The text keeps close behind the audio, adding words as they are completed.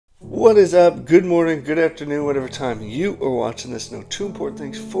What is up? Good morning, good afternoon, whatever time you are watching this. Know two important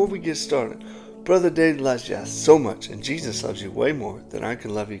things before we get started. Brother David loves you so much, and Jesus loves you way more than I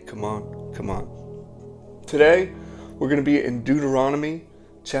can love you. Come on, come on. Today, we're going to be in Deuteronomy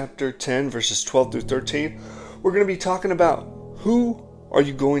chapter 10, verses 12 through 13. We're going to be talking about who are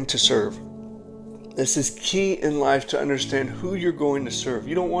you going to serve. This is key in life to understand who you're going to serve.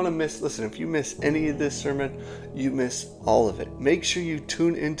 You don't want to miss, listen, if you miss any of this sermon, you miss all of it. Make sure you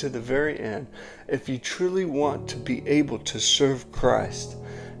tune into the very end if you truly want to be able to serve Christ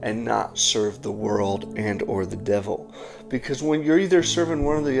and not serve the world and or the devil. Because when you're either serving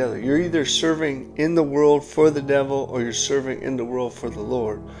one or the other, you're either serving in the world for the devil or you're serving in the world for the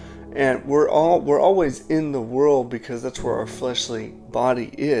Lord. And we're always in the world because that's where our fleshly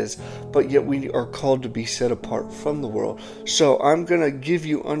body is, but yet we are called to be set apart from the world. So I'm going to give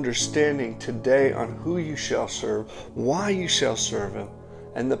you understanding today on who you shall serve, why you shall serve him,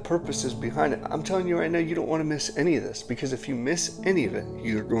 and the purposes behind it. I'm telling you right now, you don't want to miss any of this, because if you miss any of it,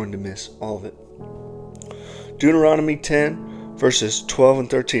 you're going to miss all of it. Deuteronomy 10 verses 12 and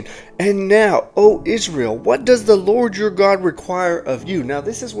 13. And now, O Israel, what does the Lord your God require of you? Now,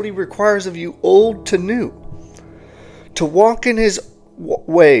 this is what he requires of you, old to new. To walk in his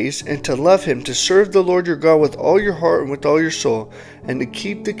ways and to love him, to serve the Lord your God with all your heart and with all your soul, and to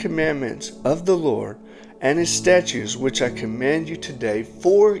keep the commandments of the Lord and his statutes, which I command you today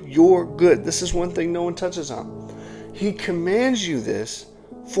for your good. This is one thing no one touches on. He commands you this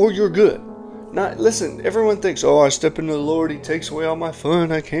for your good. Not, listen, everyone thinks, oh, I step into the Lord, he takes away all my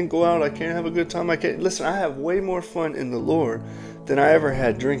fun, I can't go out, I can't have a good time, listen, I have way more fun in the Lord than I ever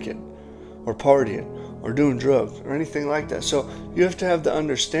had drinking or partying or doing drugs or anything like that. So you have to have the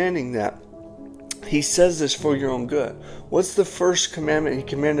understanding that he says this for your own good. What's the first commandment he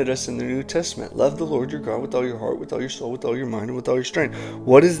commanded us in the New Testament? Love the Lord your God with all your heart, with all your soul, with all your mind, and with all your strength.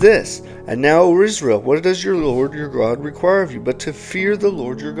 What is this? And now, O Israel, what does your Lord your God require of you? But to fear the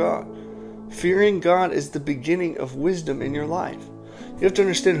Lord your God. Fearing God is the beginning of wisdom in your life. You have to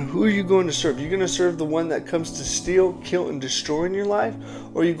understand, who are you going to serve? You're going to serve the one that comes to steal, kill, and destroy in your life?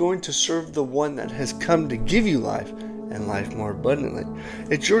 Or are you going to serve the one that has come to give you life and life more abundantly?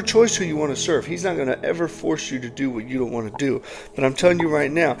 It's your choice who you want to serve. He's not going to ever force you to do what you don't want to do. But I'm telling you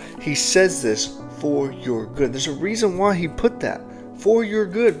right now, he says this for your good. There's a reason why he put that. For your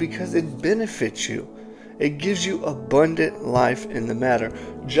good, because it benefits you. It gives you abundant life in the matter.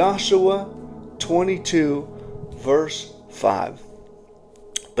 Joshua 22 verse 5.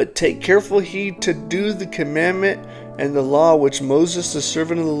 But take careful heed to do the commandment and the law which Moses the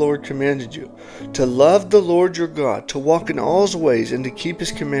servant of the Lord commanded you, to love the Lord your God, to walk in all his ways and to keep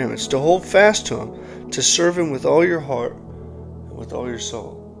his commandments, to hold fast to him, to serve him with all your heart and with all your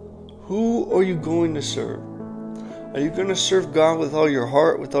soul. Who are you going to serve? Are you going to serve God with all your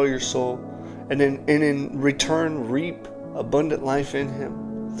heart, with all your soul, and in return reap abundant life in him?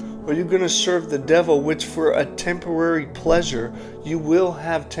 Or are you going to serve the devil, which for a temporary pleasure, you will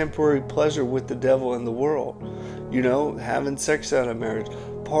have temporary pleasure with the devil in the world? You know, having sex out of marriage,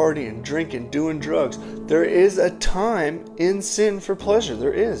 partying, drinking, doing drugs. There is a time in sin for pleasure.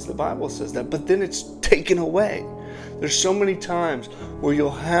 There is. The Bible says that. But then it's taken away. There's so many times where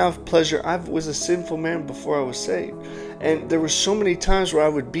you'll have pleasure. I was a sinful man before I was saved. And there were so many times where I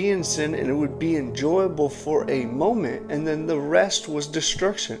would be in sin and it would be enjoyable for a moment, and then the rest was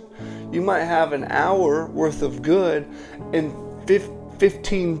destruction. You might have an hour worth of good and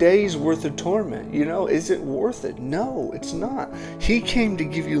 15 days worth of torment. You know, is it worth it? No, it's not. He came to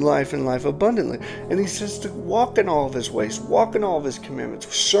give you life and life abundantly. And he says to walk in all of his ways, walk in all of his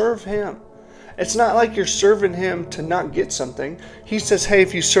commandments, serve him. It's not like you're serving him to not get something. He says, hey,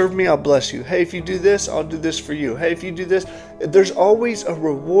 if you serve me, I'll bless you. Hey, if you do this, I'll do this for you. Hey, if you do this. There's always a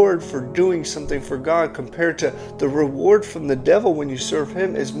reward for doing something for God, compared to the reward from the devil when you serve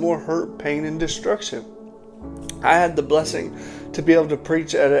him is more hurt, pain, and destruction. I had the blessing to be able to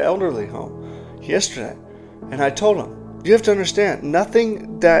preach at an elderly home yesterday. And I told him, you have to understand,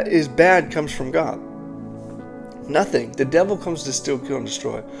 nothing that is bad comes from God. Nothing. The devil comes to steal, kill, and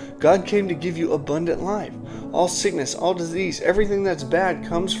destroy. God came to give you abundant life. All sickness, all disease, everything that's bad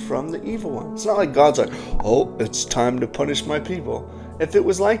comes from the evil one. It's not like God's like, oh, it's time to punish my people. If it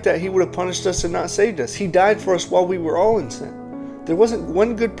was like that, he would have punished us and not saved us. He died for us while we were all in sin. There wasn't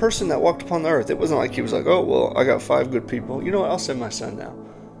one good person that walked upon the earth. It wasn't like he was like, oh, well, I got 5 good people. You know what? I'll send my son now.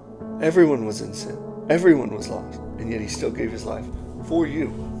 Everyone was in sin. Everyone was lost. And yet he still gave his life for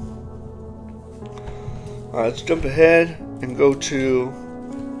you. All right, let's jump ahead and go to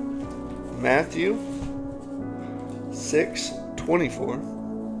Matthew 6:24.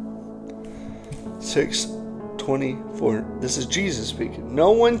 6 24. This is Jesus speaking.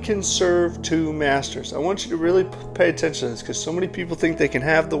 No one can serve two masters. I want you to really pay attention to this, because so many people think they can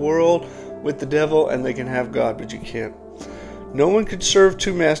have the world with the devil and they can have God, but you can't. No one can serve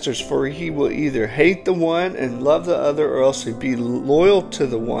two masters, for he will either hate the one and love the other, or else he'll be loyal to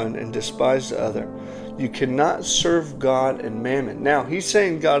the one and despise the other. You cannot serve God and mammon. Now, he's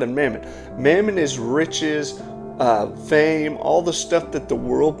saying God and mammon. Mammon is riches, fame, all the stuff that the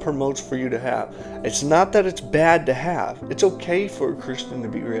world promotes for you to have. It's not that it's bad to have. It's okay for a Christian to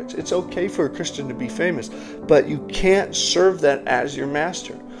be rich. It's okay for a Christian to be famous. But you can't serve that as your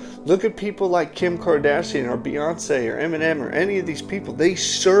master. Look at people like Kim Kardashian or Beyonce or Eminem or any of these people. They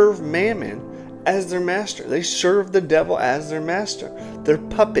serve mammon as their master. They serve the devil as their master. They're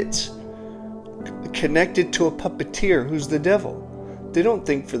puppets connected to a puppeteer who's the devil. They don't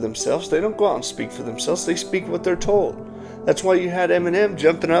think for themselves. They don't go out and speak for themselves. They speak what they're told. That's why you had Eminem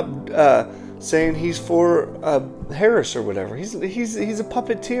jumping up saying he's for Harris or whatever. He's a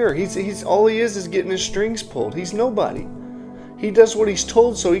puppeteer. He's all he is getting his strings pulled. He's nobody. He does what he's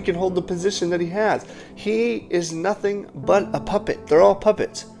told so he can hold the position that he has. He is nothing but a puppet. They're all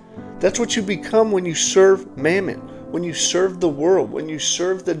puppets. That's what you become when you serve mammon, when you serve the world, when you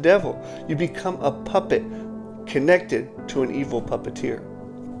serve the devil. You become a puppet connected to an evil puppeteer.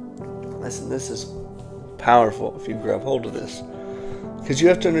 Listen, this is powerful if you grab hold of this. Because you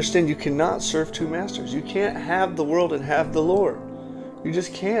have to understand, you cannot serve two masters. You can't have the world and have the Lord. You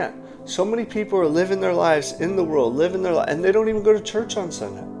just can't. So many people are living their lives in the world, living their life, and they don't even go to church on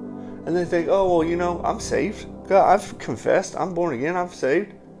Sunday. And they think, oh, well, you know, I'm saved. God, I've confessed. I'm born again. I'm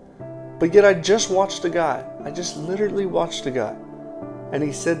saved. But yet I just watched a guy. I just literally watched a guy. And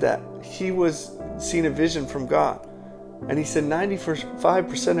he said that. He was seeing a vision from God. And he said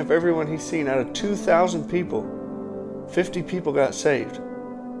 95% of everyone he's seen, out of 2,000 people, 50 people got saved.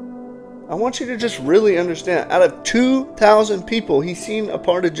 I want you to just really understand, out of 2,000 people he's seen a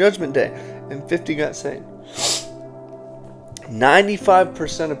part of Judgment Day, and 50 got saved.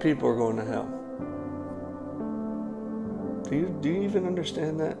 95% of people are going to hell. Do you even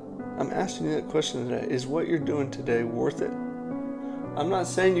understand that? I'm asking you that question today. Is what you're doing today worth it? I'm not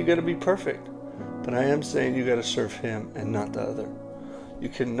saying you got to be perfect, but I am saying you got to serve him and not the other. You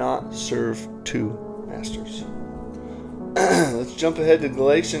cannot serve two masters. Let's jump ahead to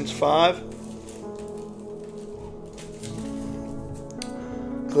Galatians 5.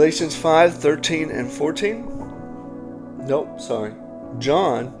 Galatians 5, 13 and 14. Nope, sorry.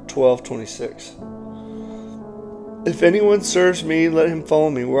 John 12, 26. If anyone serves me, let him follow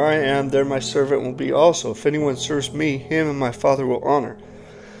me. Where I am, there my servant will be also. If anyone serves me, him and my Father will honor.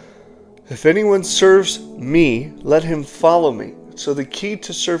 If anyone serves me, let him follow me. So the key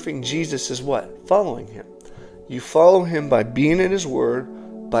to serving Jesus is what? Following him. You follow him by being in his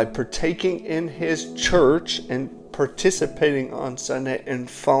word, by partaking in his church and participating on Sunday and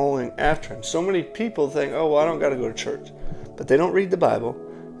following after him. So many people think, oh, well, I don't got to go to church. But they don't read the Bible.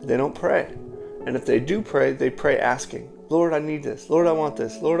 They don't pray. And if they do pray, they pray asking, Lord, I need this. Lord, I want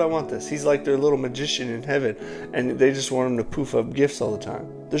this. Lord, I want this. He's like their little magician in heaven, and they just want him to poof up gifts all the time.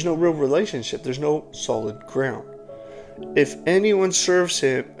 There's no real relationship. There's no solid ground. If anyone serves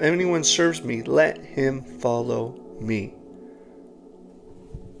me, let him follow me.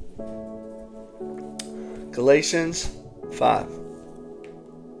 Galatians 5.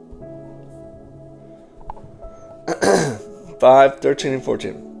 5, 13 and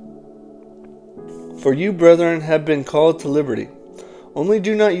 14. For you, brethren, have been called to liberty. Only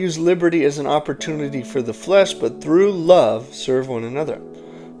do not use liberty as an opportunity for the flesh, but through love serve one another.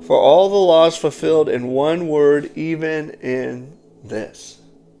 For all the law is fulfilled in one word, even in this: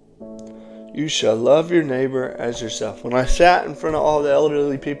 you shall love your neighbor as yourself. When I sat in front of all the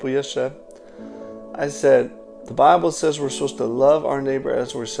elderly people yesterday, I said, the Bible says we're supposed to love our neighbor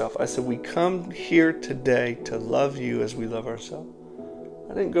as ourselves. I said, we come here today to love you as we love ourselves.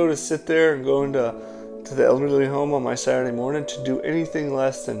 I didn't go to sit there and go into the elderly home on my Saturday morning to do anything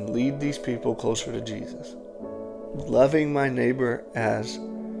less than lead these people closer to Jesus. Loving my neighbor as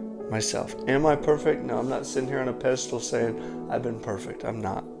myself. Am I perfect? No, I'm not sitting here on a pedestal saying I've been perfect. I'm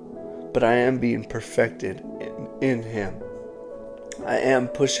not. But I am being perfected in him. I am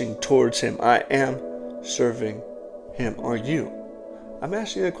pushing towards him. I am serving him. Are you? I'm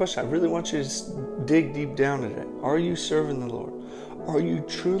asking you that question. I really want you to dig deep down today. Are you serving the Lord? Are you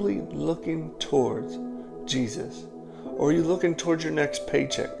truly looking towards Jesus? Or are you looking towards your next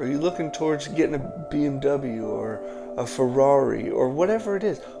paycheck? Are you looking towards getting a BMW or a Ferrari or whatever it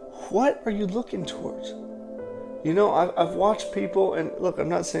is? What are you looking towards? You know, I've watched people, and look, I'm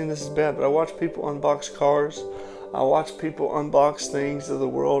not saying this is bad, but I watch people unbox cars. I watch people unbox things of the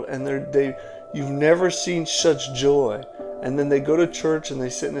world, and You've never seen such joy. And then they go to church and they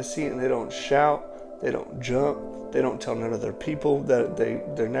sit in a seat and they don't shout, they don't jump, they don't tell none of their people that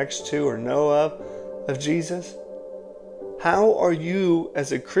they're next to or know of Jesus. How are you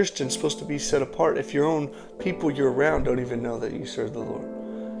as a Christian supposed to be set apart if your own people you're around don't even know that you serve the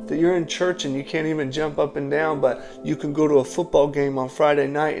Lord? That you're in church and you can't even jump up and down, but you can go to a football game on Friday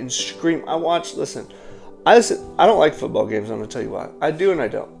night and scream. I don't like football games, I'm going to tell you why. I do and I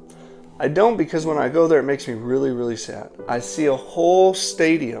don't. I don't because when I go there, it makes me really, really sad. I see a whole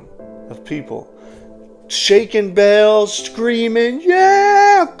stadium of people shaking bells, screaming,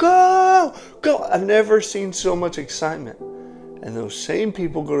 yeah, go, go. I've never seen so much excitement. And those same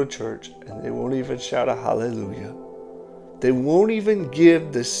people go to church and they won't even shout a hallelujah. They won't even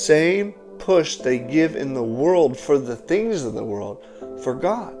give the same push they give in the world for the things of the world for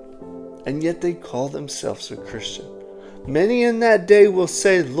God. And yet they call themselves a Christian. Many in that day will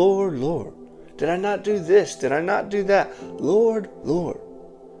say, Lord, Lord, did I not do this? Did I not do that? Lord, Lord.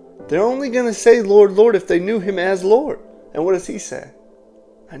 They're only going to say, Lord, Lord, if they knew him as Lord. And what does he say?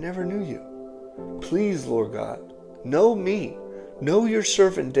 I never knew you. Please, Lord God, know me. Know your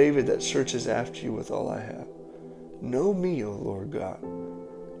servant David that searches after you with all I have. Know me, O Lord God.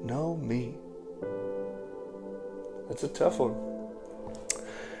 Know me. That's a tough one.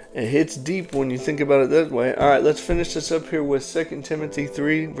 It hits deep when you think about it that way. All right, let's finish this up here with 2 Timothy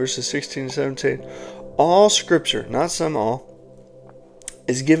 3, verses 16 and 17. All scripture, not some, all,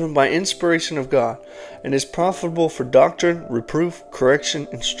 is given by inspiration of God and is profitable for doctrine, reproof, correction,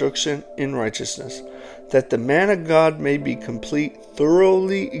 instruction in righteousness, that the man of God may be complete,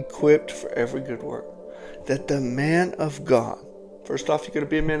 thoroughly equipped for every good work. That the man of God, first off, you got to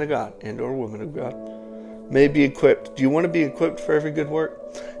be a man of God and or woman of God, may be equipped. Do you want to be equipped for every good work?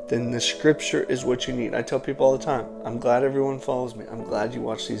 Then the scripture is what you need. I tell people all the time, I'm glad everyone follows me. I'm glad you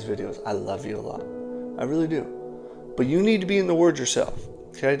watch these videos. I love you a lot. I really do. But you need to be in the Word yourself.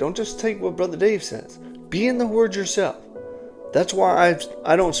 Okay? Don't just take what Brother Dave says. Be in the Word yourself. That's why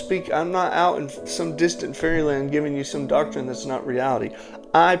I don't speak. I'm not out in some distant fairyland giving you some doctrine that's not reality.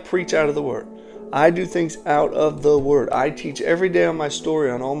 I preach out of the Word. I do things out of the Word. I teach every day on my story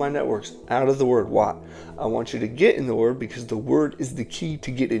on all my networks out of the Word. Why? I want you to get in the Word because the Word is the key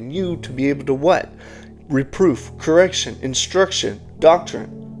to get in you to be able to what? Reproof, correction, instruction,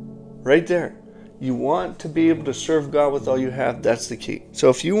 doctrine. Right there. You want to be able to serve God with all you have. That's the key. So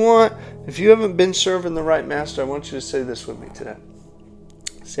if you haven't been serving the right master, I want you to say this with me today.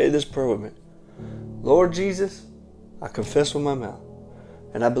 Say this prayer with me. Lord Jesus, I confess with my mouth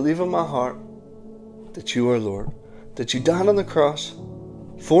and I believe in my heart that you are Lord, that you died on the cross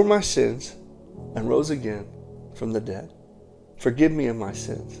for my sins and rose again from the dead. Forgive me of my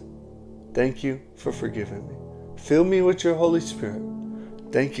sins. Thank you for forgiving me. Fill me with your Holy Spirit.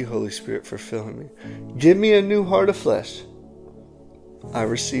 Thank you, Holy Spirit, for filling me. Give me a new heart of flesh. I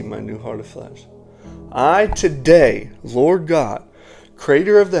receive my new heart of flesh. I today, Lord God,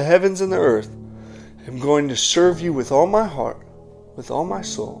 creator of the heavens and the earth, am going to serve you with all my heart, with all my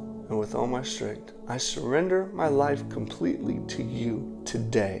soul, and with all my strength. I surrender my life completely to you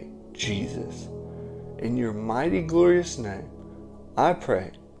today, Jesus. In your mighty, glorious name, I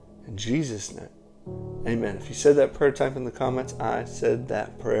pray in Jesus' name. Amen. If you said that prayer, type in the comments, I said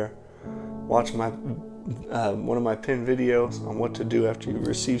that prayer. Watch my one of my pinned videos on what to do after you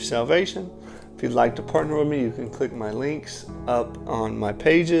receive salvation. If you'd like to partner with me, you can click my links up on my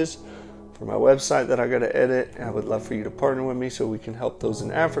pages for my website that I got to edit. I would love for you to partner with me so we can help those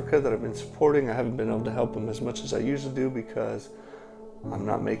in Africa that I've been supporting. I haven't been able to help them as much as I usually do because I'm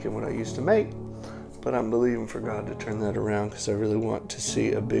not making what I used to make. But I'm believing for God to turn that around because I really want to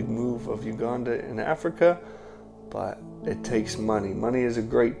see a big move of Uganda in Africa. But it takes money. Money is a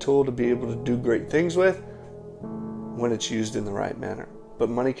great tool to be able to do great things with when it's used in the right manner.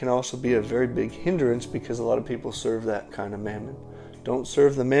 But money can also be a very big hindrance because a lot of people serve that kind of mammon. Don't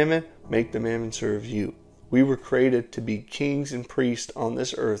serve the mammon, make the mammon serve you. We were created to be kings and priests on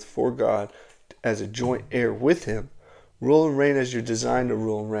this earth for God as a joint heir with Him. Rule and reign as you're designed to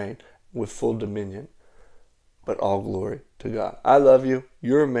rule and reign, with full dominion, but all glory to God. I love you.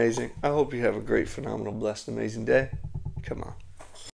 You're amazing. I hope you have a great, phenomenal, blessed, amazing day. Come on.